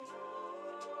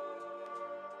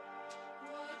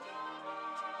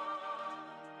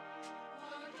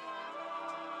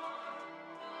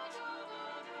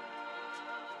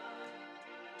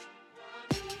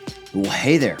Well,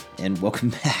 hey there, and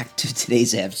welcome back to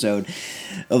today's episode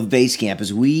of Basecamp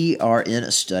as we are in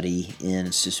a study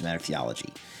in systematic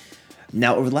theology.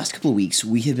 Now, over the last couple of weeks,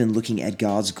 we have been looking at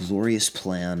God's glorious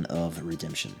plan of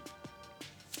redemption.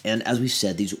 And as we've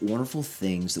said, these wonderful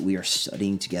things that we are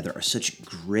studying together are such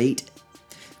great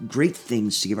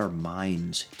things to give our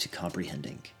minds to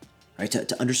comprehending, right?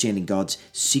 To understanding God's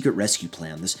secret rescue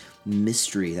plan, this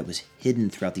mystery that was hidden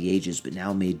throughout the ages but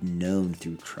now made known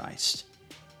through Christ.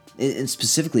 And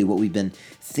specifically, what we've been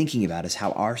thinking about is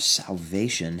how our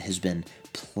salvation has been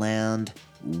planned,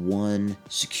 won,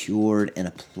 secured, and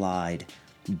applied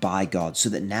by God, so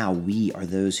that now we are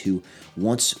those who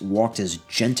once walked as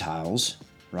Gentiles,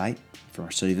 right, from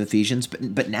our study of Ephesians,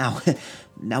 but now,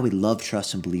 now we love,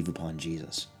 trust, and believe upon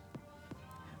Jesus,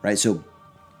 right? So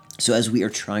as we are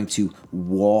trying to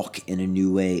walk in a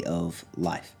new way of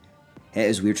life,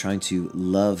 as we are trying to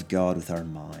love God with our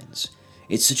minds,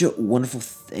 it's such a wonderful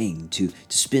thing to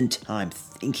spend time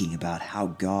thinking about how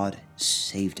God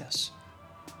saved us,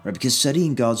 right? Because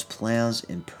studying God's plans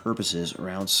and purposes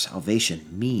around salvation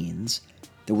means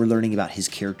that we're learning about His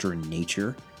character and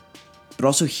nature, but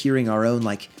also hearing our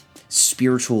own,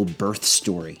 spiritual birth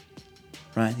story,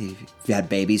 right? If you had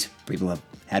babies, people have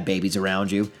had babies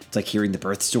around you. It's like hearing the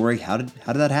birth story. How did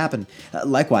that happen?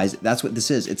 Likewise, that's what this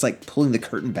is. It's like pulling the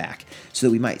curtain back so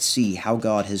that we might see how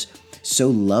God has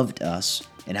so loved us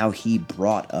and how He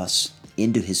brought us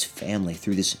into His family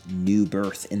through this new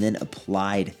birth and then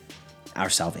applied our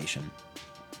salvation.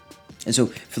 And so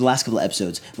for the last couple of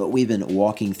episodes, we've been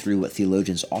walking through what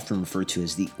theologians often refer to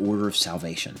as the order of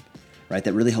salvation, right?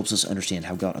 That really helps us understand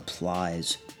how God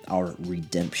applies our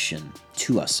redemption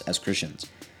to us as Christians.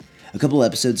 A couple of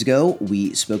episodes ago,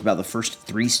 we spoke about the first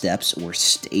three steps or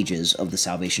stages of the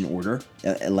salvation order: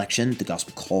 election, the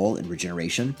gospel call, and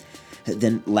regeneration.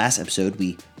 Then last episode,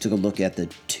 we took a look at the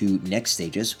two next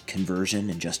stages,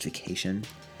 conversion and justification.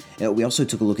 We also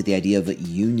took a look at the idea of a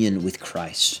union with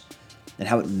Christ and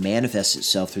how it manifests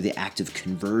itself through the act of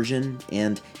conversion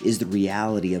and is the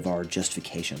reality of our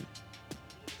justification.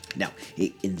 Now,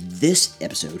 in this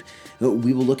episode,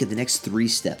 we will look at the next three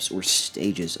steps or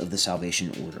stages of the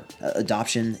salvation order: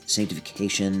 adoption,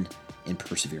 sanctification, and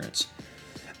perseverance.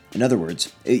 In other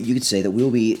words, you could say that we'll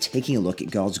be taking a look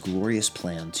at God's glorious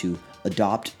plan to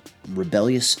adopt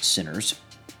rebellious sinners,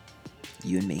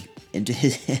 you and me, into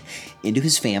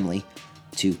his family,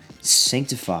 to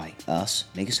sanctify us,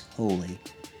 make us holy,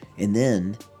 and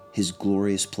then His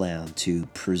glorious plan to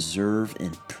preserve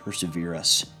and persevere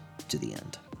us to the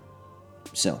end.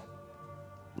 So,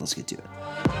 let's get to it.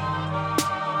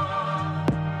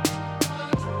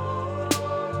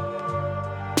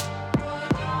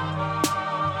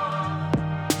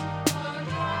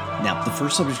 Now, the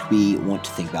first subject we want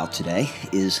to think about today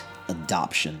is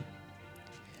adoption.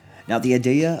 Now, the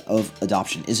idea of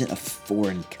adoption isn't a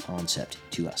foreign concept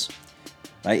to us,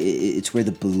 right? It's where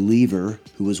the believer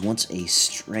who was once a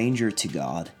stranger to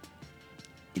God,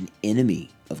 an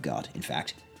enemy of God, in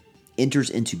fact,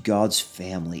 enters into God's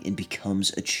family and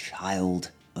becomes a child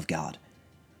of God.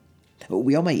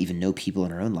 We all might even know people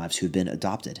in our own lives who have been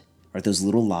adopted, right? Those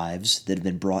little lives that have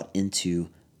been brought into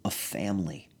a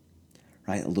family,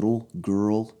 right? A little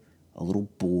girl, a little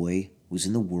boy was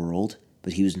in the world,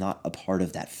 but he was not a part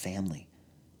of that family.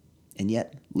 And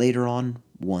yet, later on,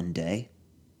 one day,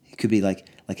 it could be like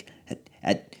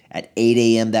at 8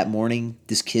 a.m. that morning,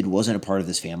 this kid wasn't a part of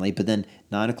this family, but then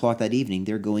 9 o'clock that evening,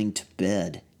 they're going to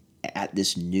bed at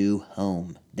this new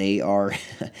home. They are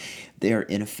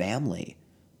in a family,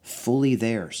 fully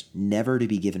theirs, never to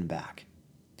be given back.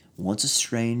 Once a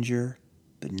stranger,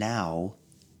 but now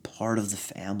part of the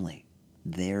family,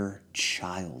 their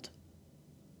child.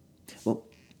 Well,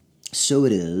 so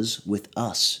it is with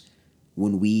us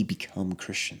when we become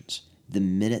Christians. The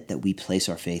minute that we place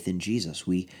our faith in Jesus,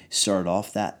 we start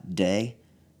off that day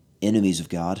enemies of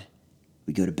God.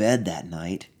 We go to bed that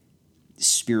night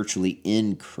spiritually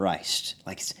in Christ.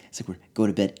 It's like we're going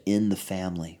to bed in the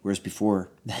family. Whereas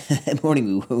before that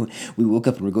morning we woke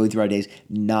up and we're going through our days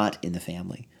not in the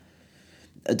family.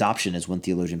 Adoption, as one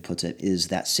theologian puts it, is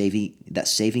that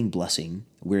saving blessing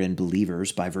wherein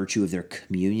believers, by virtue of their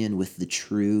communion with the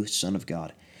true Son of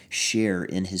God, share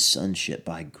in His sonship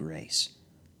by grace,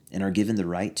 and are given the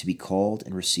right to be called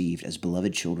and received as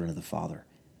beloved children of the Father,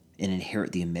 and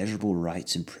inherit the immeasurable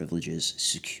rights and privileges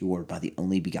secured by the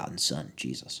only begotten Son,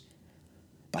 Jesus.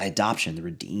 By adoption, the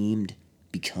redeemed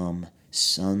become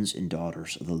sons and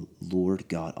daughters of the Lord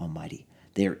God Almighty.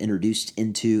 They are introduced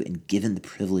into and given the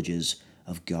privileges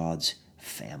of God's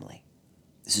family.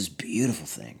 This is a beautiful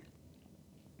thing.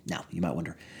 Now, you might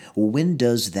wonder, well, when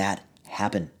does that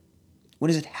happen? When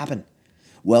does it happen?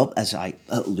 Well, as I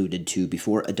alluded to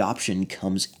before, adoption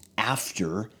comes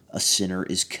after a sinner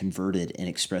is converted and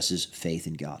expresses faith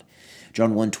in God.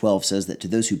 John 1:12 says that to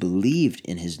those who believed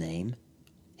in his name,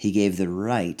 he gave the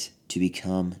right to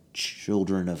become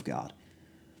children of God.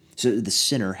 So the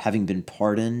sinner, having been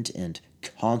pardoned and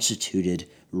constituted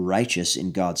righteous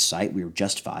in God's sight, we were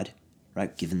justified,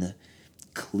 right? Given the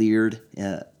cleared,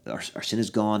 our sin is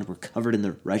gone. We're covered in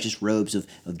the righteous robes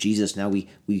of Jesus. Now we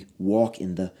walk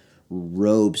in the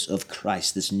robes of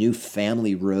Christ. This new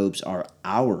family robes are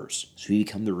ours. So we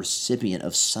become the recipient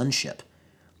of sonship.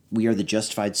 We are the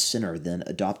justified sinner, then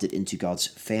adopted into God's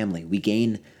family. We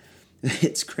gain,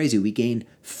 it's crazy, we gain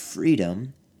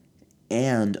freedom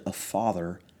and a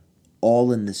father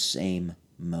all in the same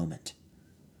moment.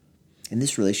 And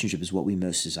this relationship is what we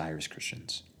most desire as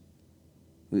Christians.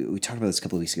 We talked about this a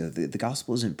couple of weeks ago. The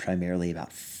gospel isn't primarily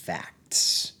about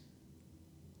facts.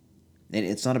 And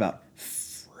it's not about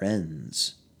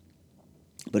friends.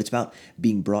 But it's about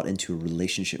being brought into a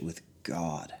relationship with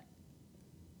God.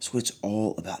 That's what it's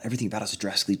all about. Everything about us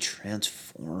drastically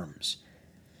transforms.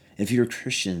 And if you're a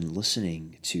Christian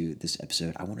listening to this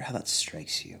episode, I wonder how that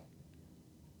strikes you.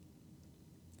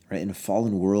 Right? In a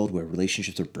fallen world where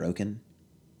relationships are broken,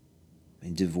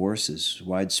 and divorce is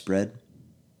widespread,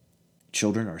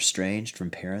 children are estranged from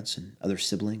parents and other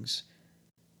siblings,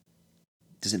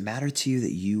 does it matter to you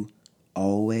that you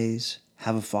always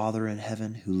have a Father in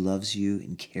heaven who loves you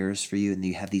and cares for you, and that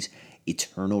you have these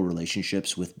eternal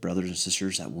relationships with brothers and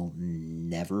sisters that will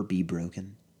never be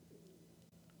broken?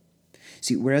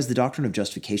 See, whereas the doctrine of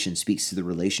justification speaks to the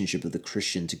relationship of the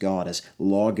Christian to God as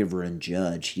lawgiver and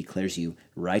judge, he declares you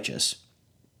righteous.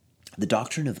 The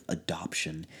doctrine of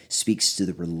adoption speaks to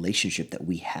the relationship that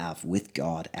we have with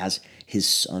God as his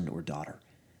son or daughter.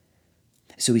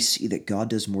 So we see that God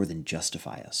does more than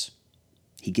justify us.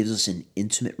 He gives us an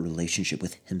intimate relationship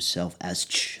with himself as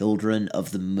children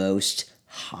of the Most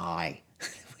High,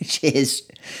 which is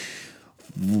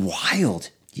wild,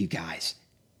 you guys.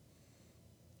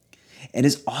 And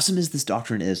as awesome as this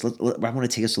doctrine is, I want to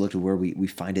take us a look at where we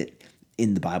find it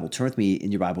in the Bible. Turn with me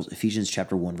in your Bibles, Ephesians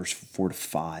chapter 1, verse 4 to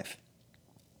 5.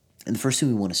 And the first thing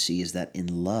we want to see is that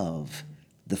in love,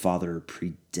 the Father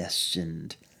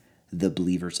predestined the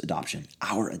believer's adoption,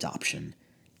 our adoption,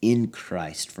 in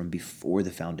Christ from before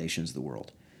the foundations of the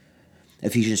world.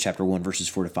 Ephesians chapter 1, verses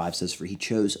 4 to 5 says, "For he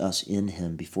chose us in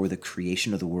him before the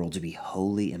creation of the world to be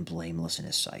holy and blameless in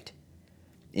his sight.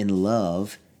 In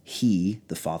love, he,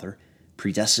 the Father,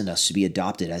 predestined us to be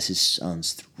adopted as his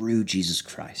sons through Jesus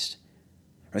Christ."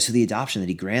 Right, so the adoption that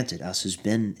he granted us has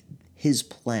been his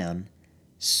plan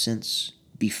since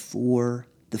before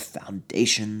the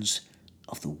foundations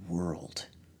of the world.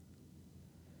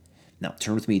 Now,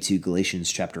 turn with me to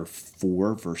Galatians chapter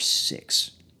 4, verse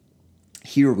 6.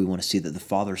 Here we want to see that the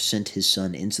Father sent his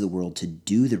Son into the world to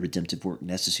do the redemptive work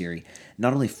necessary,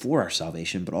 not only for our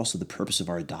salvation, but also the purpose of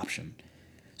our adoption.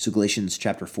 So Galatians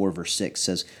chapter 4, verse 6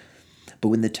 says, "But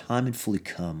when the time had fully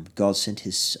come, God sent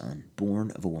his Son,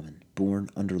 born of a woman, born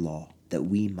under law, that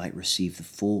we might receive the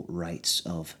full rights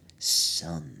of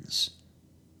sons."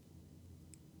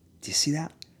 Do you see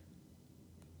that?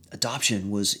 Adoption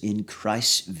was in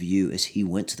Christ's view as he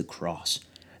went to the cross.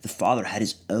 The Father had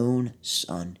his own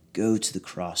Son go to the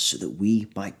cross so that we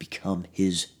might become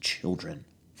his children.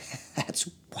 That's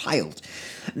wild.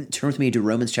 Turn with me to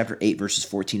Romans chapter 8, verses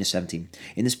 14 to 17.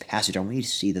 In this passage, I want you to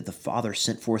see that the Father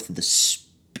sent forth the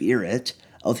Spirit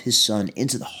of his Son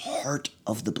into the heart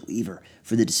of the believer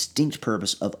for the distinct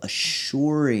purpose of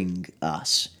assuring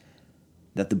us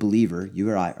that the believer, you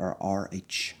or I, are a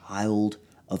child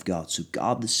of God. So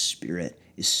God the Spirit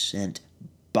is sent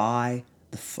by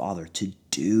the Father to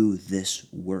do this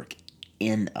work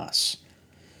in us.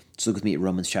 So look with me at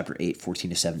Romans chapter 8, 14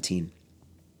 to 17.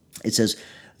 It says,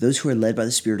 "Those who are led by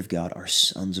the Spirit of God are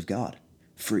sons of God.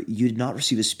 For you did not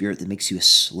receive a spirit that makes you a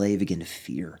slave again to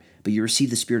fear, but you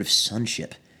received the spirit of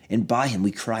sonship, and by him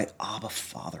we cry, Abba,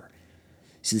 Father."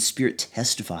 See, the Spirit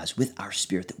testifies with our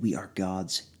spirit that we are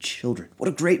God's children. What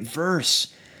a great verse.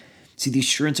 See, the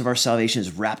assurance of our salvation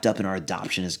is wrapped up in our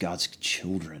adoption as God's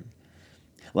children.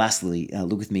 Lastly,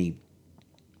 look with me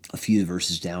a few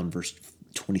verses down, verse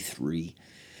 23.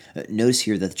 Notice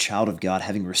here that the child of God,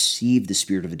 having received the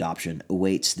spirit of adoption,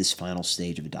 awaits this final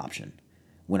stage of adoption,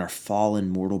 when our fallen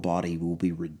mortal body will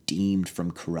be redeemed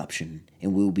from corruption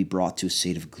and we will be brought to a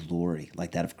state of glory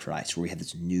like that of Christ, where we have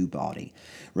this new body.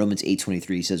 Romans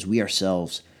 8:23 says, "We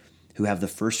ourselves, who have the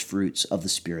first fruits of the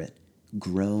Spirit,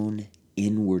 groan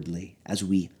inwardly as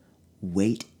we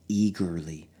wait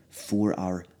eagerly for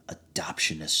our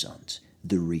adoption as sons,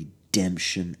 the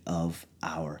redemption of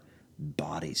our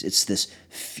bodies. It's this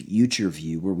future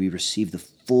view where we receive the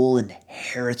full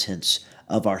inheritance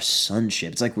of our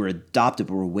sonship. It's like we're adopted,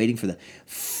 but we're waiting for the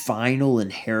final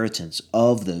inheritance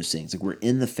of those things. Like we're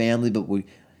in the family, but we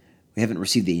haven't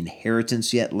received the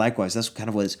inheritance yet. Likewise, that's kind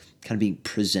of what is kind of being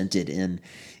presented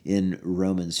in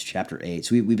Romans chapter 8.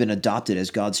 So we've been adopted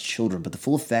as God's children, but the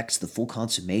full effects, the full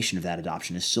consummation of that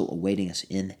adoption is still awaiting us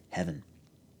in heaven.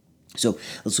 So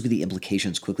let's look at the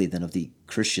implications quickly then of the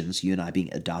Christians, you and I,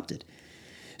 being adopted.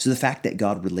 So the fact that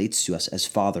God relates to us as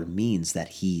Father means that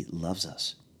he loves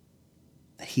us.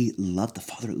 The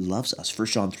Father loves us. 1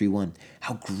 John 3:1,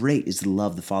 how great is the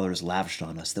love the Father has lavished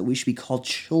on us, that we should be called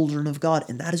children of God,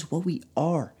 and that is what we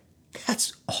are.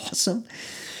 That's awesome.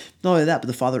 Not only that, but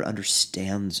the Father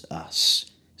understands us.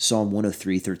 Psalm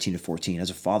 103:13-14, as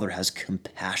a father has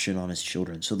compassion on his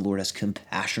children, so the Lord has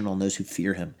compassion on those who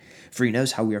fear him. For he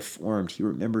knows how we are formed. He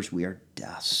remembers we are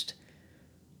dust.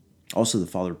 Also, the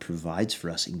Father provides for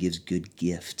us and gives good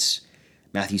gifts.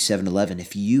 Matthew 7:11,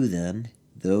 if you then,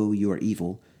 though you are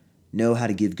evil, know how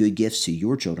to give good gifts to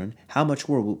your children, how much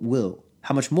more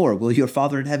will your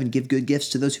Father in heaven give good gifts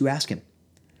to those who ask him?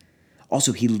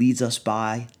 Also, he leads us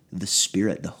by the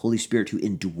Spirit, the Holy Spirit who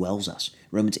indwells us.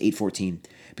 Romans 8:14,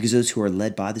 because those who are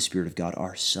led by the Spirit of God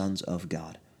are sons of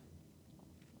God.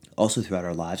 Also, throughout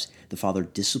our lives, the Father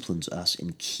disciplines us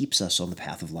and keeps us on the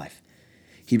path of life.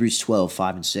 Hebrews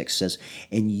 12:5-6 says,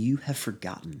 and you have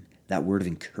forgotten that word of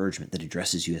encouragement that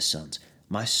addresses you as sons.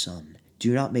 My son,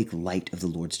 do not make light of the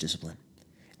Lord's discipline.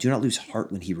 Do not lose heart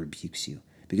when he rebukes you,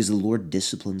 because the Lord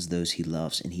disciplines those he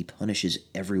loves, and he punishes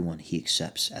everyone he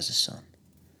accepts as a son.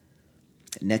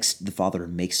 Next, the Father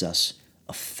makes us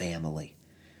a family.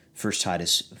 1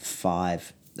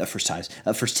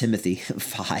 Timothy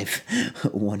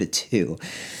 5:1-2.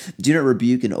 Do not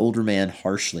rebuke an older man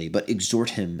harshly, but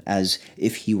exhort him as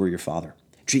if he were your father.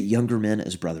 Treat younger men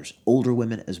as brothers, older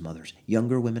women as mothers,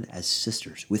 younger women as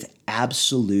sisters, with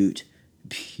absolute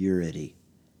purity.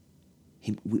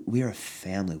 We are a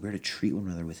family. We're to treat one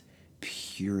another with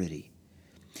purity.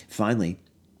 Finally,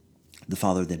 the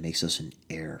Father then makes us an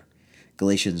heir.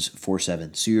 Galatians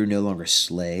 4:7, so you're no longer a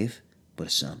slave, but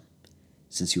a son.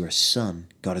 Since you are a son,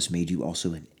 God has made you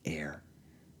also an heir.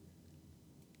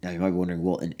 Now you might be wondering,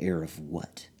 well, an heir of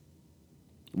what?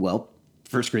 Well,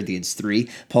 1 Corinthians 3,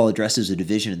 Paul addresses a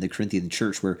division in the Corinthian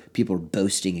church where people are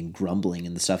boasting and grumbling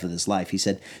in the stuff of this life. He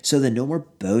said, so then no more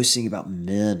boasting about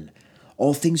men.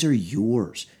 All things are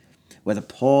yours. Whether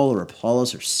Paul or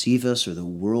Apollos or Cephas or the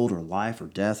world or life or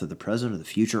death or the present or the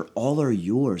future, all are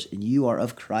yours, and you are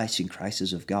of Christ, and Christ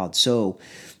is of God. So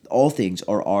all things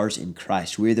are ours in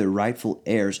Christ. We're the rightful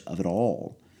heirs of it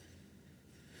all.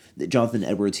 Jonathan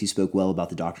Edwards, he spoke well about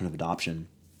the doctrine of adoption.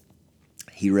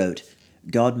 He wrote,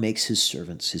 God makes his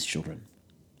servants his children.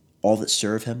 All that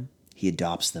serve him, he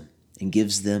adopts them and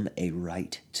gives them a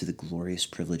right to the glorious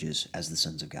privileges as the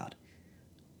sons of God.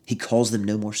 He calls them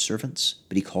no more servants,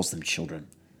 but he calls them children.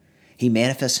 He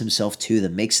manifests himself to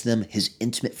them, makes them his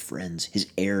intimate friends, his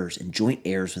heirs, and joint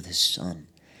heirs with his Son.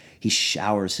 He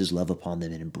showers his love upon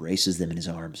them and embraces them in his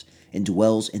arms, and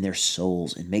dwells in their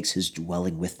souls and makes his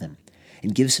dwelling with them,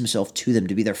 and gives himself to them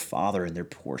to be their Father and their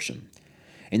portion.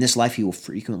 In this life, he will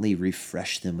frequently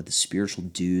refresh them with the spiritual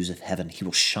dews of heaven. He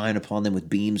will shine upon them with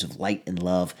beams of light and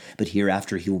love, but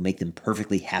hereafter he will make them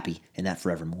perfectly happy, and that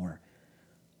forevermore.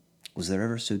 Was there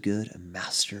ever so good a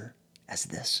master as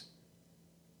this?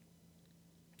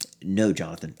 No,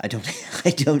 Jonathan, I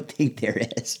don't think there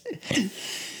is. You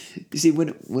see,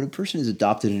 when a person is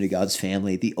adopted into God's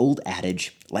family, the old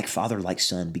adage, like father, like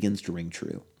son, begins to ring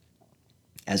true.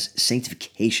 As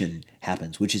sanctification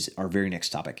happens, which is our very next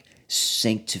topic,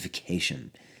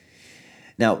 sanctification.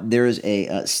 Now, there is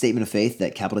a statement of faith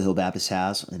that Capitol Hill Baptist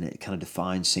has, and it kind of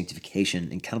defines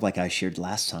sanctification, and kind of like I shared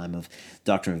last time of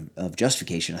doctrine of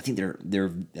justification. I think their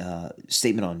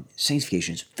statement on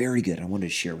sanctification is very good. I wanted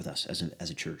to share with us as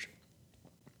a church.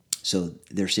 So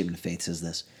their statement of faith says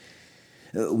this: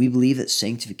 we believe that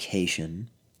sanctification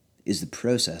is the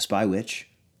process by which,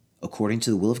 according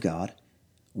to the will of God,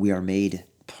 we are made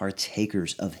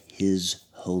partakers of his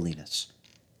holiness,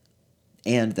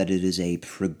 and that it is a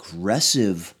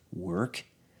progressive work,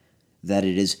 that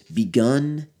it is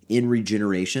begun in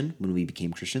regeneration when we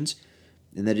became Christians,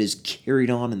 and that it is carried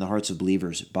on in the hearts of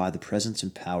believers by the presence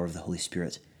and power of the Holy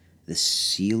Spirit, the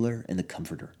sealer and the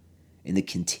comforter, in the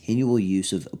continual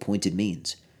use of appointed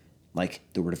means, like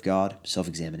the Word of God,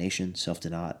 self-examination,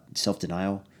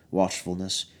 self-denial,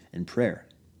 watchfulness, and prayer.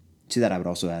 To that I would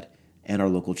also add, and our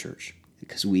local church,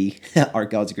 because we are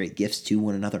God's great gifts to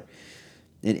one another.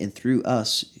 And through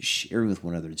us sharing with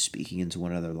one another and speaking into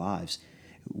one another's lives,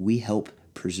 we help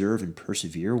preserve and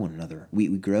persevere one another. We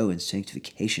grow in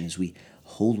sanctification as we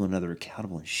hold one another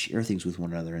accountable and share things with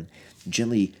one another and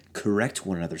gently correct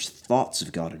one another's thoughts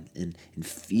of God and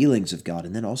feelings of God,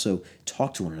 and then also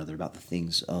talk to one another about the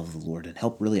things of the Lord and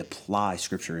help really apply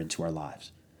Scripture into our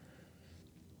lives.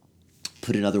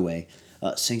 Put another way,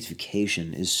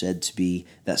 sanctification is said to be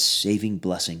that saving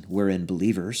blessing wherein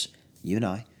believers, you and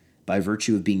I, by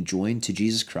virtue of being joined to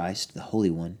Jesus Christ, the Holy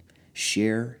One,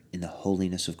 share in the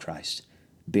holiness of Christ,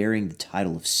 bearing the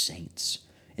title of saints,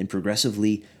 and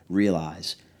progressively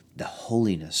realize the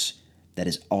holiness that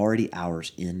is already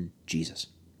ours in Jesus.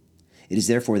 It is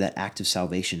therefore that act of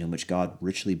salvation in which God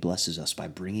richly blesses us by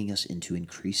bringing us into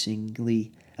increasing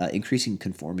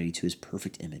conformity to his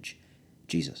perfect image,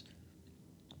 Jesus.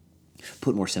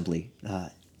 Put more simply,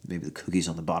 maybe the cookies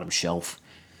on the bottom shelf,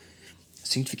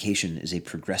 sanctification is a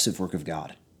progressive work of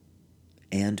God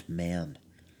and man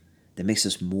that makes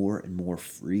us more and more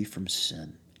free from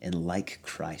sin and like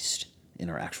Christ in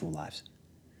our actual lives.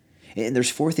 And there's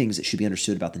four things that should be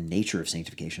understood about the nature of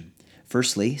sanctification.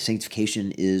 Firstly,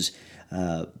 sanctification is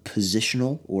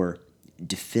positional or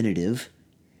definitive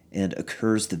and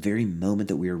occurs the very moment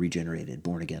that we are regenerated,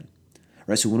 born again.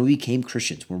 Right? So when we became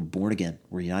Christians, when we're born again,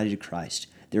 we're united to Christ,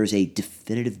 there is a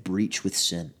definitive breach with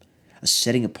sin, a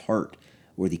setting apart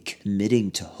or the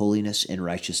committing to holiness and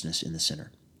righteousness in the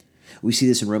sinner. We see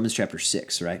this in Romans chapter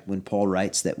 6, right? When Paul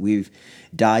writes that we've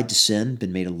died to sin,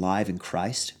 been made alive in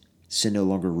Christ. Sin no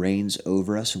longer reigns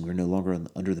over us, and we're no longer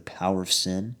under the power of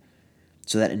sin.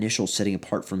 So that initial setting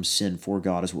apart from sin for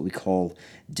God is what we call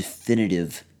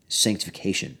definitive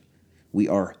sanctification. We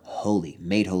are holy,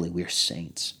 made holy. We are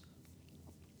saints.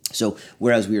 So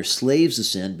whereas we are slaves to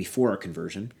sin before our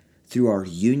conversion, through our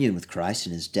union with Christ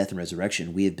and his death and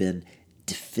resurrection, we have been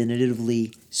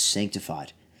definitively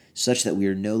sanctified, such that we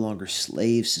are no longer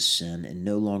slaves to sin and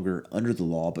no longer under the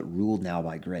law, but ruled now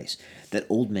by grace. That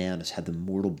old man has had the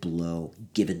mortal blow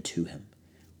given to him.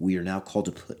 We are now called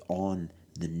to put on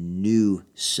the new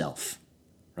self,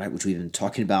 right? Which we've been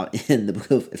talking about in the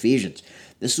book of Ephesians.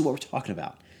 This is what we're talking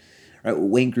about, right?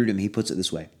 Wayne Grudem, he puts it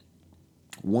this way.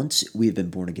 Once we have been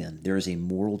born again, there is a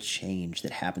moral change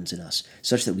that happens in us,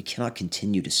 such that we cannot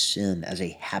continue to sin as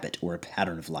a habit or a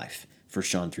pattern of life. 1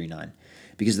 John 3:9.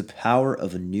 Because the power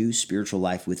of a new spiritual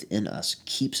life within us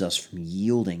keeps us from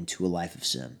yielding to a life of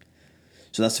sin.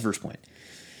 So that's the first point.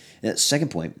 Second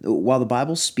point, while the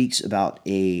Bible speaks about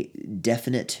a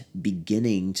definite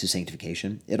beginning to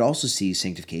sanctification, it also sees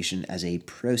sanctification as a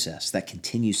process that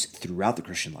continues throughout the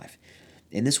Christian life.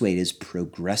 In this way, it is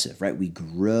progressive, right? We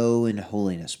grow in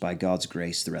holiness by God's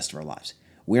grace the rest of our lives.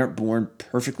 We aren't born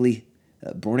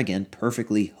again,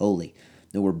 perfectly holy.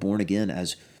 No, we're born again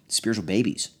as spiritual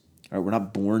babies. Right? We're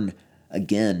not born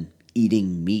again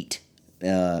eating meat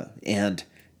and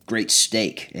great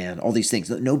steak and all these things.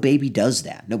 No baby does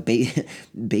that. No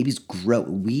babies grow.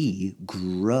 We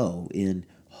grow in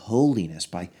holiness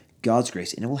by God's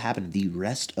grace, and it will happen the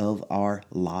rest of our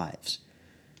lives.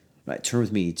 Right, turn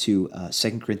with me to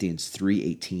 2 Corinthians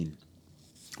 3:18.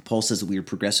 Paul says that we are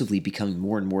progressively becoming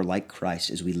more and more like Christ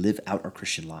as we live out our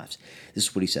Christian lives. This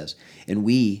is what he says. And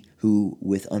we, who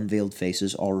with unveiled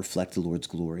faces all reflect the Lord's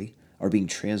glory, are being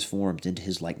transformed into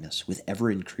his likeness with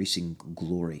ever-increasing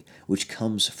glory, which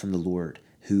comes from the Lord,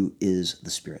 who is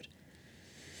the Spirit.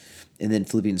 And then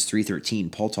Philippians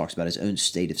 3:13, Paul talks about his own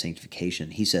state of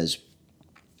sanctification. He says,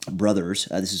 brothers,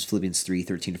 this is Philippians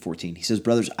 3:13-14. He says,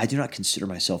 brothers, I do not consider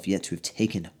myself yet to have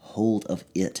taken hold of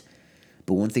it.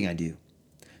 But one thing I do,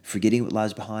 forgetting what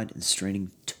lies behind and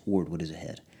straining toward what is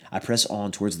ahead, I press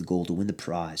on towards the goal to win the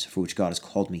prize for which God has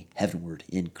called me heavenward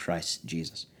in Christ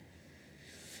Jesus.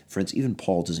 Friends, even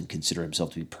Paul doesn't consider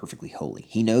himself to be perfectly holy.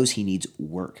 He knows he needs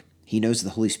work. He knows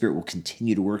the Holy Spirit will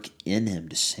continue to work in him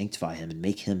to sanctify him and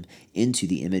make him into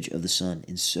the image of the Son.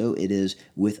 And so it is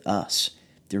with us.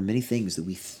 There are many things that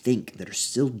we think that are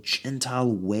still Gentile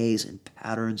ways and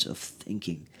patterns of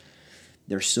thinking.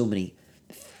 There are so many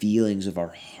feelings of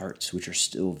our hearts which are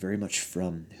still very much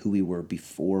from who we were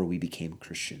before we became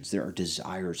Christians. There are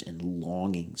desires and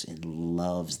longings and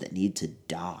loves that need to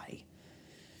die.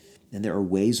 And there are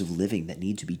ways of living that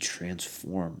need to be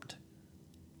transformed.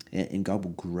 And God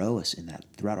will grow us in that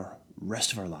throughout our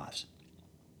rest of our lives.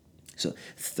 So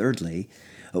thirdly,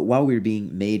 while we are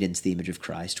being made into the image of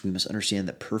Christ, we must understand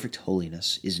that perfect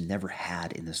holiness is never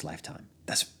had in this lifetime.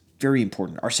 That's very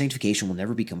important. Our sanctification will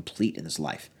never be complete in this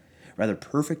life. Rather,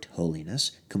 perfect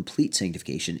holiness, complete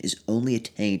sanctification, is only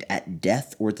attained at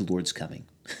death or at the Lord's coming.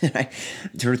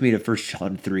 Turn with me to 1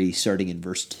 John 3, starting in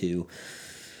verse 2.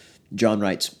 John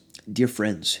writes, Dear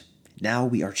friends, now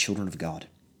we are children of God,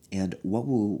 and what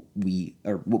we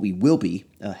will be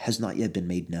has not yet been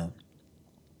made known.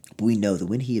 But we know that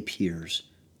when he appears,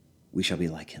 we shall be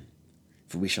like him,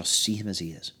 for we shall see him as he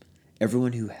is.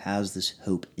 Everyone who has this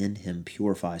hope in him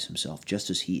purifies himself, just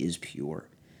as he is pure.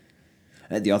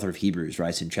 The author of Hebrews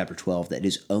writes in chapter 12 that it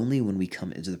is only when we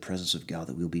come into the presence of God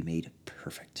that we will be made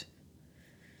perfect.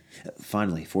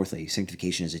 Finally, fourthly,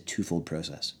 sanctification is a twofold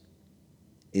process.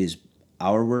 It is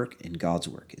our work and God's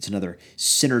work. It's another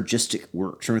synergistic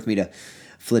work. Turn with me to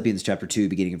Philippians chapter 2,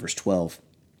 beginning in verse 12.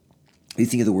 You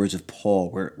think of the words of Paul,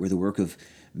 where the work of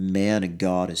man and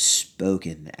God is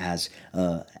spoken as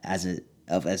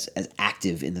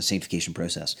active in the sanctification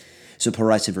process. So Paul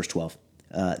writes in verse 12,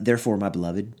 "Therefore, my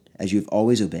beloved, as you have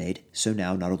always obeyed, so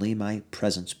now, not only in my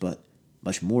presence, but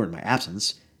much more in my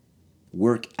absence,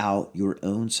 work out your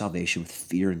own salvation with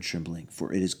fear and trembling,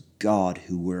 for it is God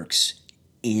who works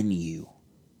in you,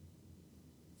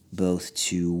 both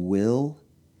to will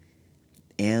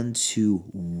and to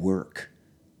work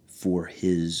for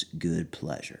his good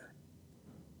pleasure."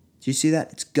 Do you see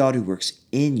that? It's God who works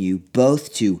in you,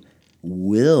 both to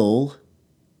will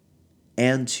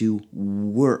and to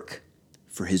work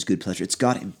for his good pleasure. It's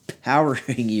God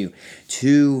empowering you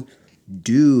to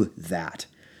do that.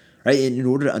 Right? In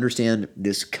order to understand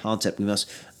this concept, we must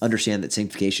understand that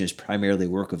sanctification is primarily a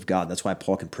work of God. That's why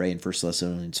Paul can pray in 1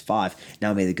 Thessalonians 5,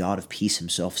 "Now may the God of peace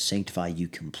himself sanctify you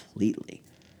completely."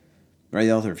 Right?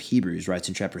 The author of Hebrews writes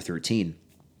in chapter 13,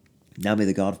 "Now may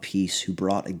the God of peace, who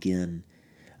brought again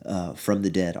from the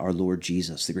dead our Lord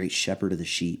Jesus, the great shepherd of the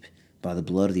sheep, by the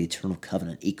blood of the eternal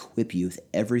covenant, equip you with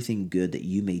everything good that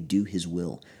you may do his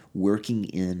will, working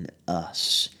in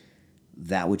us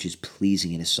that which is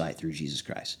pleasing in his sight through Jesus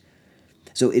Christ."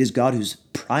 So it is God who's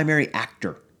primary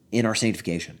actor in our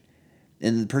sanctification.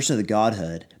 And the person of the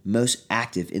Godhead most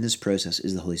active in this process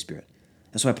is the Holy Spirit.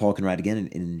 That's why Paul can write again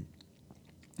in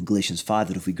Galatians 5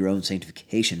 that if we grow in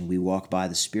sanctification, we walk by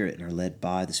the Spirit and are led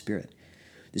by the Spirit.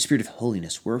 The Spirit of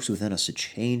holiness works within us to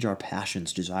change our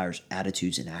passions, desires,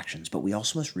 attitudes, and actions. But we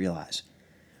also must realize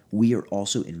we are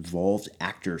also involved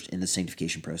actors in the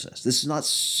sanctification process. This is not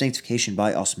sanctification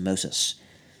by osmosis.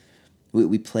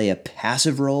 We play a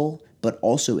passive role, but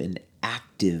also an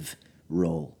active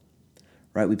role.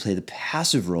 Right? We play the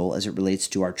passive role as it relates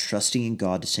to our trusting in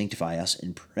God to sanctify us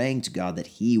and praying to God that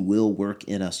he will work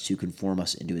in us to conform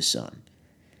us into his Son.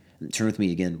 And turn with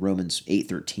me again, Romans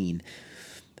 8:13.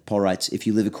 Paul writes, "If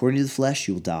you live according to the flesh,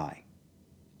 you will die.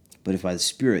 But if by the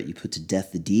Spirit you put to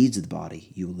death the deeds of the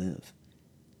body, you will live."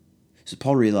 So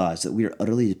Paul realized that we are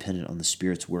utterly dependent on the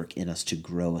Spirit's work in us to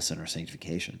grow us in our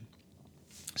sanctification.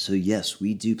 So yes,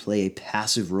 we do play a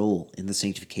passive role in the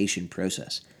sanctification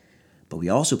process, but we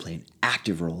also play an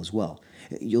active role as well.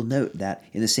 You'll note that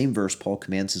in the same verse, Paul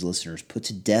commands his listeners, put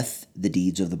to death the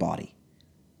deeds of the body.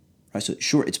 Right? So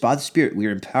sure, it's by the Spirit. We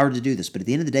are empowered to do this, but at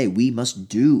the end of the day, we must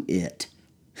do it.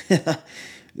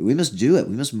 We must do it.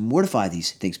 We must mortify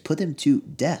these things, put them to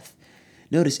death.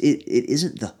 Notice, it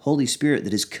isn't the Holy Spirit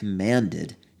that is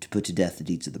commanded to put to death the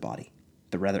deeds of the body,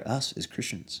 but rather us as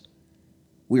Christians.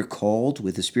 We are called,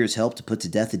 with the Spirit's help, to put to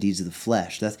death the deeds of the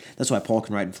flesh. That's why Paul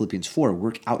can write in Philippians 4,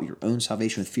 work out your own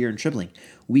salvation with fear and trembling.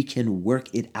 We can work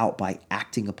it out by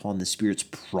acting upon the Spirit's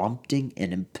prompting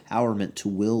and empowerment to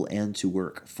will and to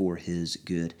work for his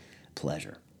good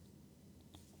pleasure.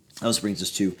 This brings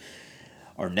us to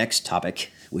our next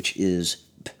topic, which is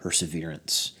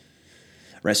perseverance.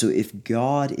 Right, so if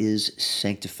God is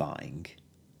sanctifying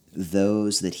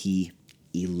those that he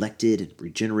elected, and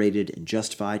regenerated, and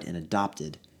justified, and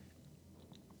adopted,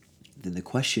 then the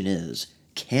question is,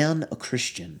 can a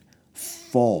Christian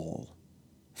fall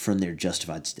from their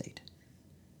justified state?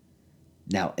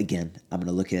 Now, again, I'm going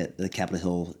to look at the Capitol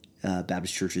Hill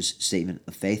Baptist Church's statement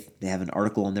of faith. They have an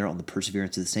article on there on the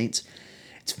perseverance of the saints.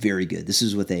 It's very good. This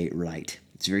is what they write.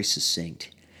 It's very succinct.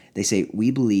 They say,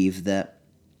 "We believe that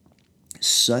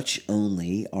such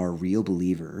only are real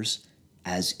believers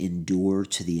as endure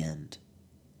to the end.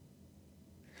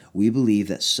 We believe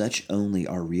that such only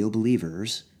are real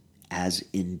believers as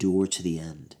endure to the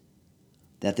end,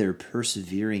 that their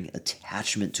persevering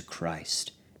attachment to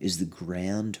Christ is the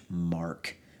grand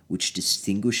mark which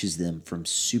distinguishes them from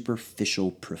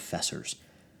superficial professors,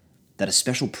 that a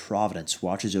special providence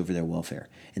watches over their welfare,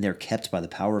 and they are kept by the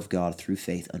power of God through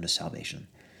faith unto salvation."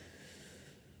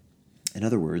 In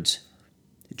other words,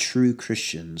 true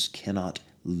Christians cannot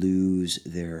lose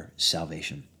their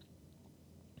salvation.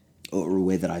 Or a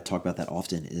way that I talk about that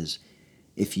often is,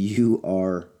 if you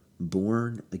are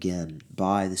born again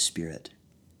by the Spirit,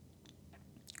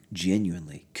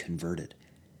 genuinely converted,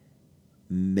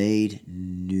 made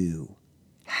new,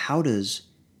 how does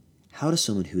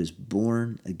someone who is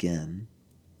born again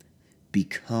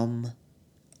become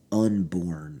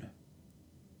unborn?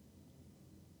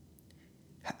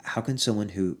 How can someone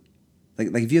who,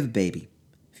 like if you have a baby,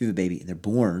 and they're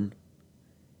born,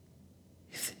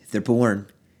 if they're born,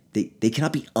 they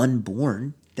cannot be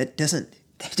unborn. That doesn't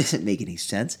make any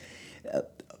sense. A,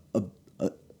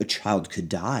 a, a child could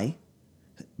die,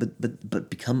 but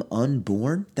become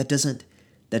unborn. That doesn't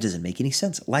make any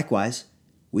sense. Likewise,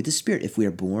 with the Spirit, if we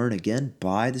are born again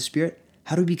by the Spirit,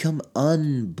 how do we become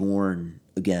unborn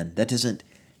again? That doesn't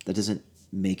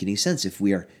make any sense. If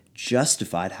we are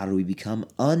justified, how do we become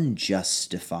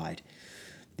unjustified?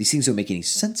 These things don't make any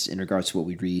sense in regards to what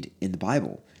we read in the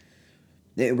Bible.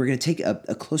 We're going to take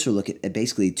a closer look at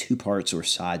basically two parts or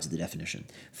sides of the definition.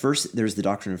 First, there's the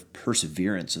doctrine of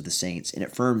perseverance of the saints, and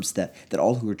it affirms that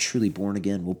all who are truly born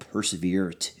again will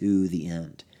persevere to the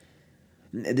end.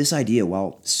 This idea,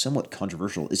 while somewhat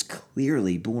controversial, is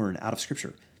clearly born out of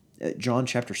Scripture. John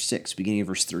chapter 6, beginning of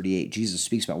verse 38, Jesus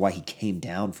speaks about why he came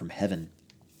down from heaven.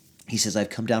 He says, I've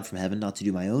come down from heaven not to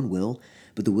do my own will,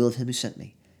 but the will of him who sent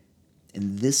me.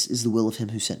 And this is the will of him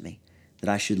who sent me, that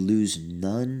I should lose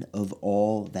none of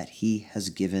all that he has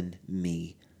given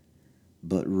me,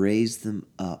 but raise them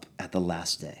up at the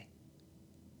last day.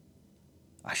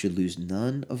 I should lose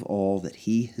none of all that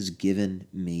he has given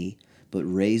me, but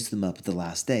raise them up at the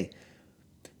last day.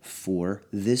 For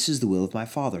this is the will of my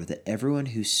Father, that everyone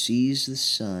who sees the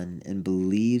Son and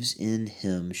believes in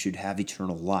him should have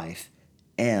eternal life,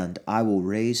 and I will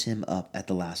raise him up at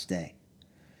the last day.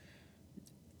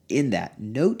 In that,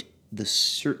 note the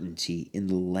certainty in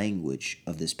the language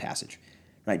of this passage.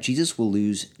 Right? Jesus will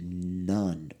lose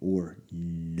none or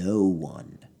no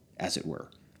one, as it were.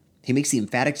 He makes the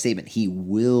emphatic statement, he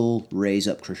will raise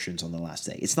up Christians on the last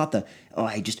day. It's not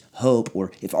I just hope,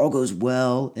 or if all goes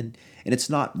well, and it's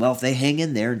not, well, if they hang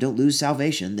in there and don't lose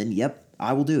salvation, then yep,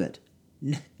 I will do it.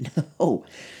 No.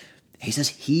 He says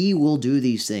he will do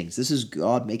these things. This is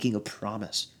God making a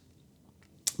promise.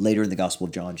 Later in the Gospel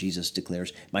of John, Jesus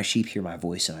declares, my sheep hear my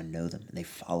voice, and I know them, and they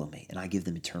follow me, and I give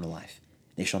them eternal life.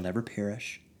 They shall never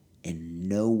perish, and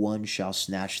no one shall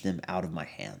snatch them out of my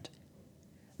hand.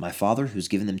 My Father, who's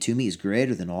given them to me, is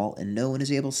greater than all, and no one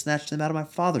is able to snatch them out of my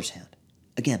Father's hand.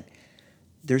 Again,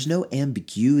 there's no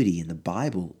ambiguity in the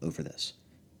Bible over this.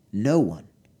 No one,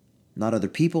 not other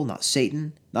people, not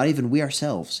Satan, not even we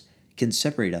ourselves, can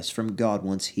separate us from God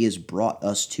once he has brought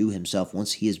us to himself,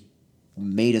 once he has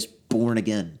made us born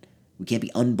again. We can't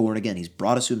be unborn again. He's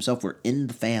brought us to himself. We're in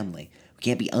the family. We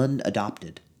can't be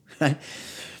unadopted. Right?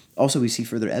 Also, we see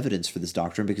further evidence for this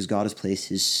doctrine because God has placed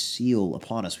his seal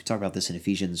upon us. We talk about this in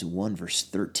Ephesians 1, verse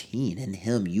 13. In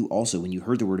him, you also, when you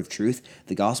heard the word of truth,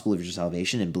 the gospel of your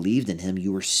salvation, and believed in him,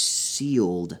 you were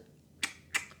sealed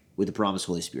with the promised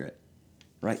Holy Spirit.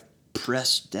 Right?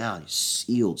 Pressed down,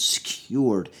 sealed,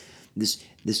 secured. This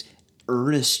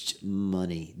earnest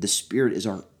money. The Spirit is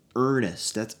our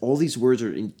earnest. That's all these words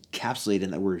are encapsulated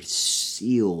in that word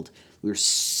sealed. We're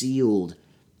sealed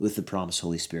with the promised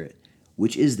Holy Spirit,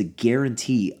 which is the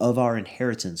guarantee of our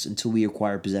inheritance until we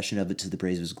acquire possession of it to the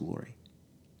praise of his glory.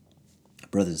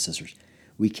 Brothers and sisters,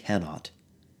 we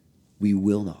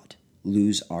will not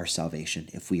lose our salvation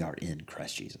if we are in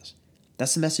Christ Jesus.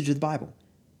 That's the message of the Bible.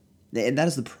 And that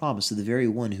is the promise of the very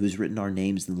one who has written our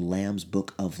names in the Lamb's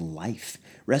book of life.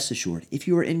 Rest assured, if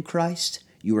you are in Christ,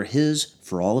 you are his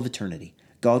for all of eternity.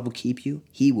 God will keep you.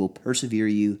 He will persevere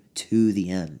you to the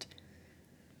end.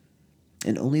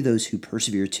 And only those who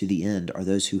persevere to the end are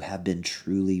those who have been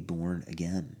truly born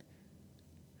again.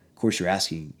 Of course, you're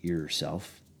asking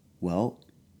yourself, well,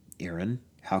 Aaron,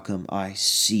 how come I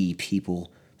see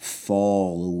people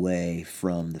fall away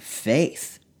from the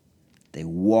faith? They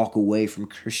walk away from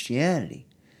Christianity.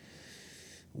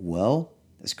 Well,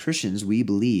 as Christians, we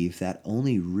believe that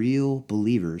only real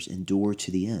believers endure to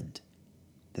the end,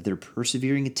 that their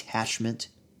persevering attachment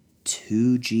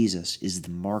to Jesus is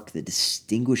the mark that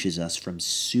distinguishes us from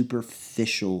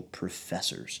superficial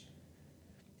professors.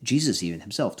 Jesus even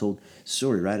himself told the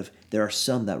story, right, of there are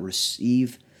some that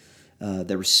receive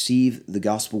the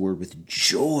gospel word with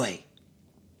joy.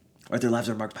 Right, their lives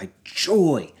are marked by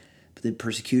joy. But then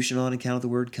persecution on account of the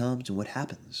word comes, and what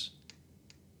happens?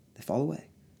 They fall away.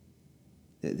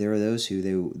 There are those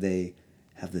who they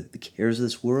have the cares of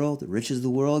this world, the riches of the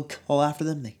world call after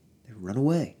them. They run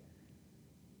away.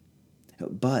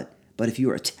 But if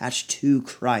you are attached to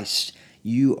Christ,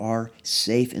 you are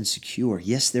safe and secure.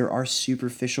 Yes, there are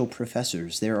superficial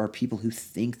professors. There are people who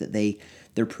think that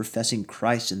they're professing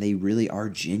Christ and they really are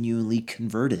genuinely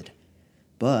converted.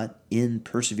 But in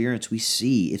perseverance, we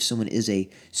see if someone is a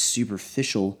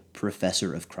superficial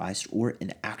professor of Christ or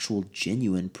an actual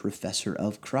genuine professor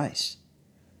of Christ.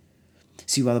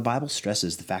 See, while the Bible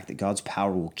stresses the fact that God's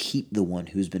power will keep the one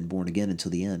who's been born again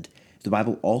until the end, The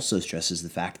Bible also stresses the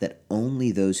fact that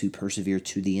only those who persevere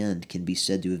to the end can be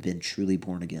said to have been truly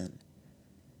born again.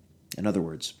 In other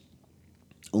words,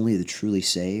 only the truly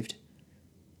saved,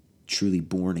 truly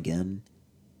born again,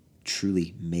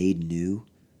 truly made new,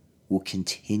 will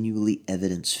continually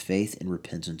evidence faith and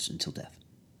repentance until death.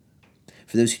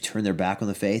 For those who turn their back on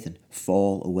the faith and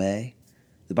fall away,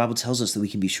 the Bible tells us that we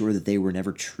can be sure that they were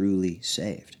never truly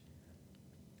saved.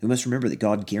 We must remember that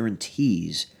God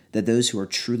guarantees that those who are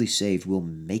truly saved will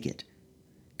make it.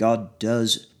 God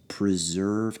does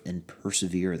preserve and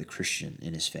persevere the Christian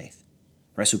in his faith.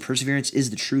 Right? So perseverance is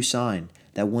the true sign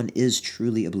that one is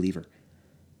truly a believer.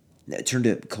 Now, turn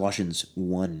to Colossians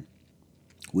 1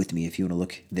 with me if you want to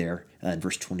look there. In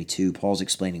verse 22, Paul's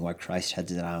explaining why Christ had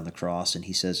to die on the cross, and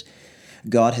he says,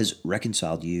 God has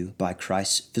reconciled you by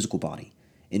Christ's physical body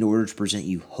in order to present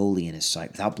you holy in his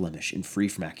sight, without blemish and free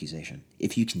from accusation,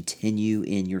 if you continue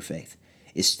in your faith,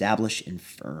 established and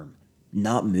firm,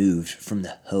 not moved from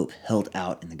the hope held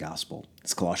out in the gospel.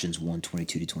 It's Colossians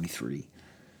 1:22-23.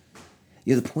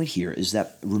 The point here is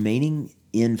that remaining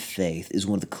in faith is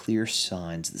one of the clear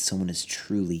signs that someone is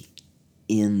truly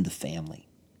in the family.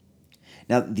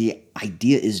 Now, the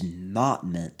idea is not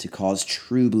meant to cause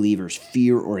true believers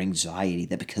fear or anxiety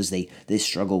that because they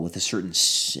struggle with a certain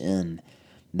sin,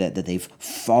 that they've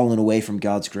fallen away from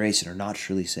God's grace and are not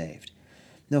truly saved.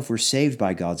 No, if we're saved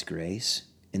by God's grace,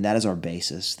 and that is our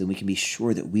basis, then we can be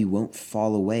sure that we won't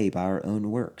fall away by our own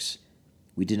works.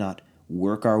 We did not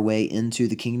work our way into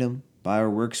the kingdom. By our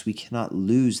works, we cannot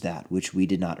lose that which we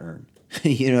did not earn.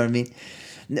 You know what I mean?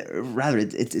 Rather,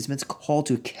 it's meant to call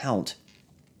to account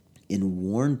and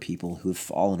warn people who have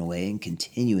fallen away and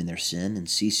continue in their sin and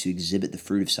cease to exhibit the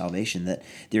fruit of salvation that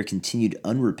their continued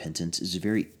unrepentance is a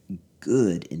very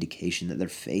good indication that their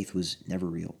faith was never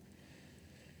real.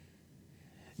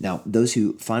 Now, those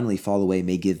who finally fall away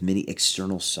may give many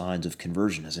external signs of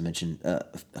conversion, as I mentioned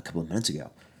a couple of minutes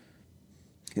ago.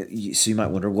 So you might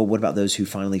wonder, well, what about those who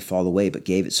finally fall away but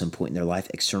gave at some point in their life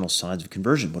external signs of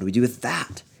conversion? What do we do with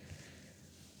that?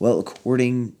 Well,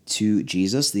 according to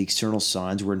Jesus, the external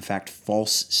signs were in fact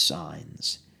false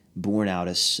signs, born out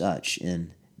as such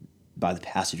by the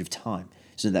passage of time.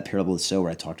 So in that parable of the sower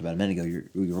I talked about a minute ago,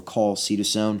 you recall seed was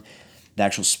sown. The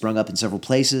actual sprung up in several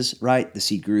places, right? The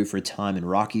seed grew for a time in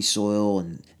rocky soil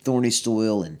and thorny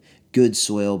soil and good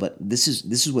soil. But this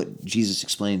is what Jesus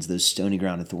explains, those stony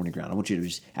ground and thorny ground. I want you to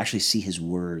just actually see his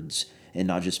words and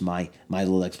not just my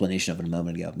little explanation of it a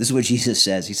moment ago. This is what Jesus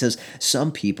says. He says,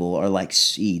 some people are like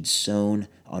seeds sown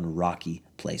on rocky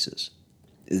places.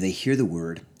 They hear the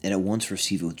word and at once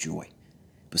receive it with joy.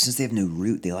 But since they have no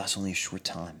root, they last only a short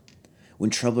time. When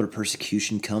trouble or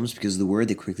persecution comes because of the word,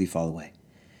 they quickly fall away.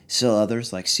 Still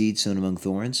others, like seeds sown among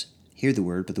thorns, hear the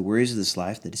word, but the worries of this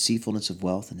life, the deceitfulness of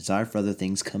wealth, and desire for other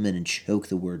things come in and choke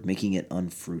the word, making it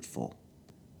unfruitful.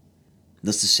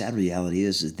 Thus, the sad reality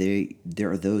is that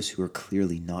there are those who are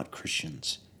clearly not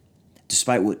Christians,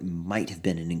 despite what might have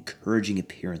been an encouraging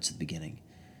appearance at the beginning.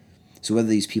 So whether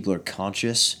these people are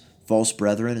conscious, false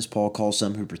brethren, as Paul calls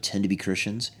some who pretend to be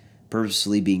Christians,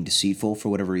 purposely being deceitful for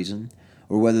whatever reason,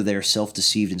 or whether they are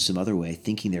self-deceived in some other way,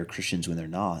 thinking they're Christians when they're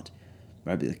not,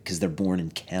 right? Because they're born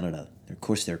in Canada. Of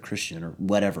course they're Christian or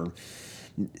whatever.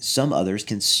 Some others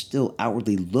can still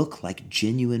outwardly look like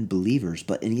genuine believers,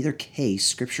 but in either case,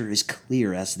 Scripture is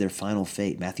clear as to their final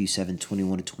fate. Matthew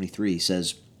 7:21-23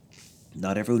 says,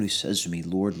 not everyone who says to me,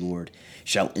 Lord, Lord,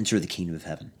 shall enter the kingdom of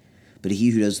heaven, but he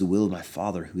who does the will of my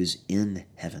Father who is in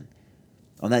heaven.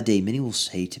 On that day, many will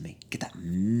say to me, get that,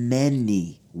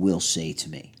 many will say to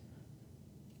me.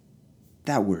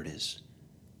 That word is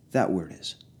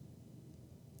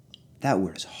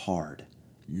hard.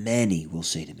 Many will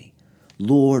say to me,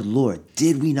 Lord, Lord,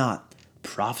 did we not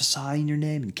prophesy in your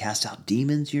name and cast out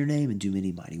demons in your name and do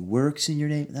many mighty works in your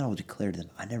name? And then I will declare to them,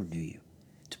 I never knew you.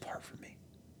 Depart from me.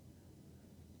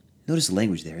 Notice the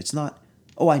language there. It's not,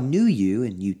 oh, I knew you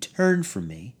and you turned from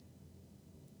me.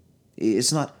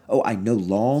 It's not, oh, I no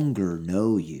longer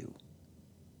know you.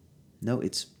 No,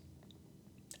 it's,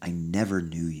 I never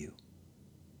knew you.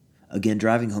 Again,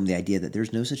 driving home the idea that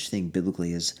there's no such thing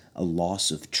biblically as a loss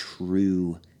of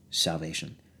true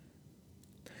salvation.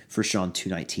 1 John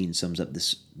 2:19 sums up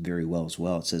this very well as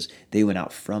well. It says, they went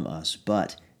out from us,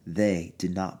 but they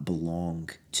did not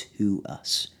belong to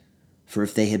us. For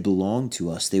if they had belonged to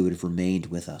us, they would have remained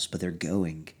with us. But their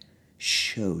going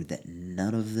showed that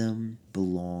none of them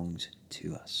belonged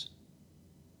to us.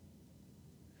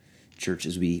 Church,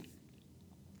 as we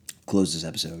close this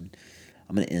episode,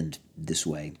 I'm going to end this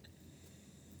way.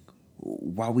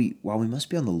 While we must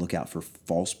be on the lookout for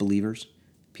false believers,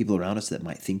 people around us that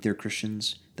might think they're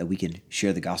Christians, that we can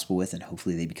share the gospel with and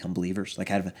hopefully they become believers.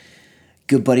 Like I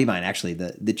good buddy of mine, actually,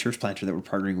 the church planter that we're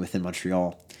partnering with in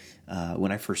Montreal.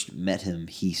 When I first met him,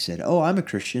 he said, "Oh, I'm a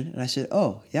Christian," and I said,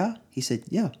 "Oh, yeah." He said,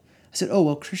 "Yeah." I said, "Oh,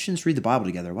 well, Christians read the Bible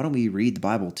together. Why don't we read the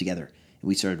Bible together?" And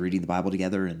we started reading the Bible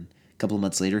together, and a couple of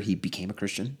months later, he became a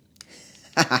Christian.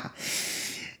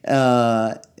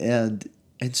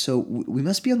 And so we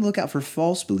must be on the lookout for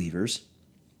false believers.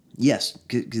 Yes,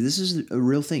 because this is a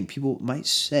real thing. People might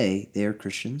say they are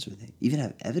Christians, or they even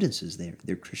have evidences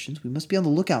they're Christians. We must be on the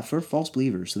lookout for false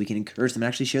believers so we can encourage them and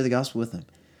actually share the gospel with them.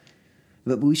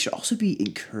 But we should also be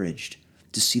encouraged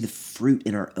to see the fruit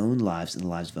in our own lives and the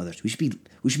lives of others. We should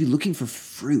be looking for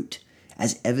fruit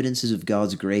as evidences of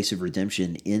God's grace of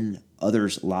redemption in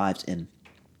others' lives and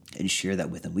share that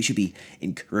with them. We should be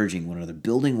encouraging one another,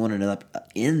 building one another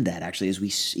up in that, actually, as we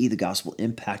see the gospel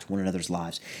impact one another's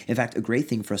lives. In fact, a great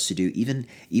thing for us to do, even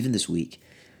this week,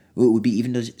 would be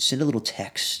even to send a little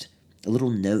text, a little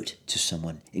note to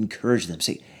someone, encourage them,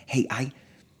 say, "Hey,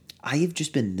 I have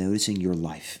just been noticing your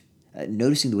life,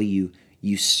 noticing the way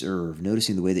you serve,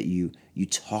 noticing the way that you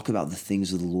talk about the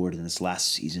things of the Lord in this last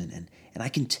season, and I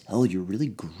can tell you're really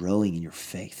growing in your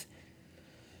faith."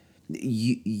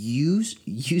 Use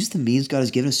the means God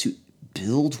has given us to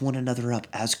build one another up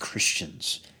as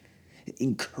Christians.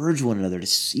 Encourage one another to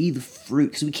see the fruit,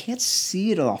 because we can't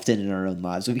see it often in our own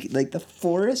lives. Like the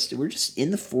forest, we're just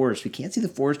in the forest. We can't see the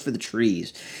forest for the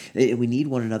trees. And we need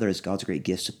one another as God's great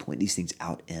gifts to point these things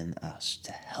out in us,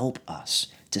 to help us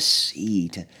to see,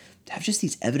 to have just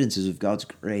these evidences of God's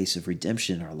grace, of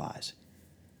redemption in our lives.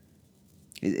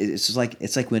 It's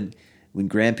like when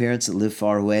grandparents that live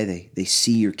far away, they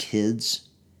see your kids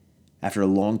after a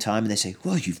long time and they say,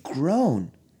 "Well, you've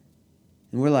grown."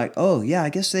 And we're like, "Oh, yeah, I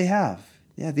guess they have.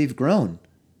 Yeah, they've grown."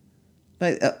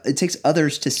 But it takes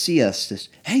others to see us,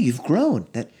 "Hey, you've grown."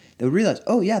 That they'll realize,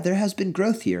 "Oh, yeah, there has been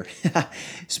growth here."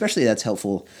 Especially that's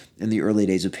helpful in the early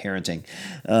days of parenting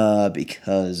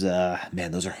because,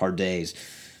 man, those are hard days.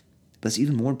 But it's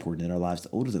even more important in our lives the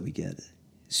older that we get,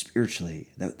 spiritually,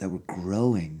 that we're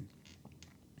growing.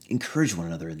 Encourage one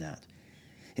another in that.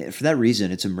 And for that reason,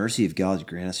 it's a mercy of God to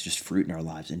grant us just fruit in our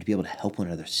lives and to be able to help one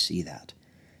another see that.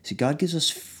 So God gives us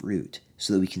fruit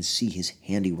so that we can see his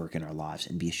handiwork in our lives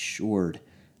and be assured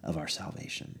of our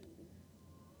salvation.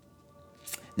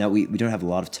 Now, we don't have a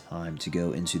lot of time to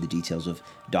go into the details of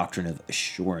doctrine of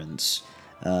assurance,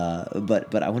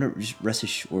 but I want to just rest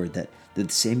assured that the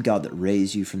same God that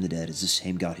raised you from the dead is the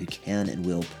same God who can and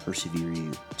will persevere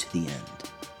you to the end.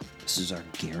 This is our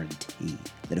guarantee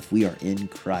that if we are in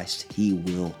Christ, he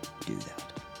will do that.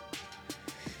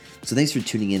 So thanks for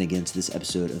tuning in again to this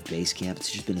episode of Base Camp.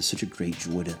 It's just been such a great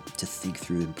joy to think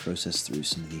through and process through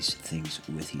some of these things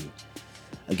with you.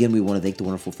 Again, we want to thank the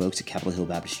wonderful folks at Capitol Hill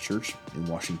Baptist Church in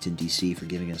Washington, D.C. for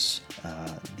giving us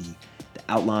the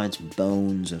outlines and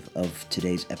bones of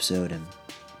today's episode,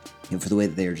 and for the way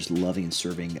that they are just loving and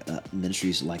serving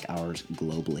ministries like ours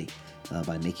globally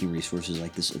by making resources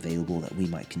like this available, that we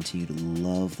might continue to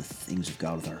love the things of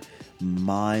God with our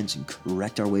minds and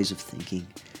correct our ways of thinking,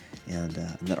 and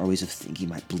that our ways of thinking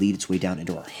might bleed its way down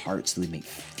into our hearts, that we may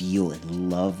feel and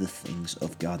love the things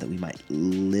of God, that we might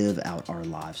live out our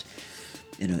lives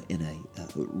in a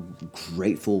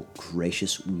grateful,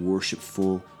 gracious,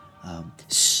 worshipful,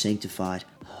 sanctified,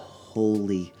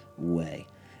 holy way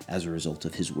as a result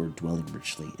of his word dwelling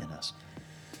richly in us.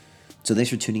 So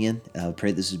thanks for tuning in. I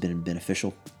pray this has been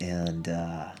beneficial, and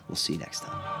we'll see you next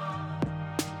time.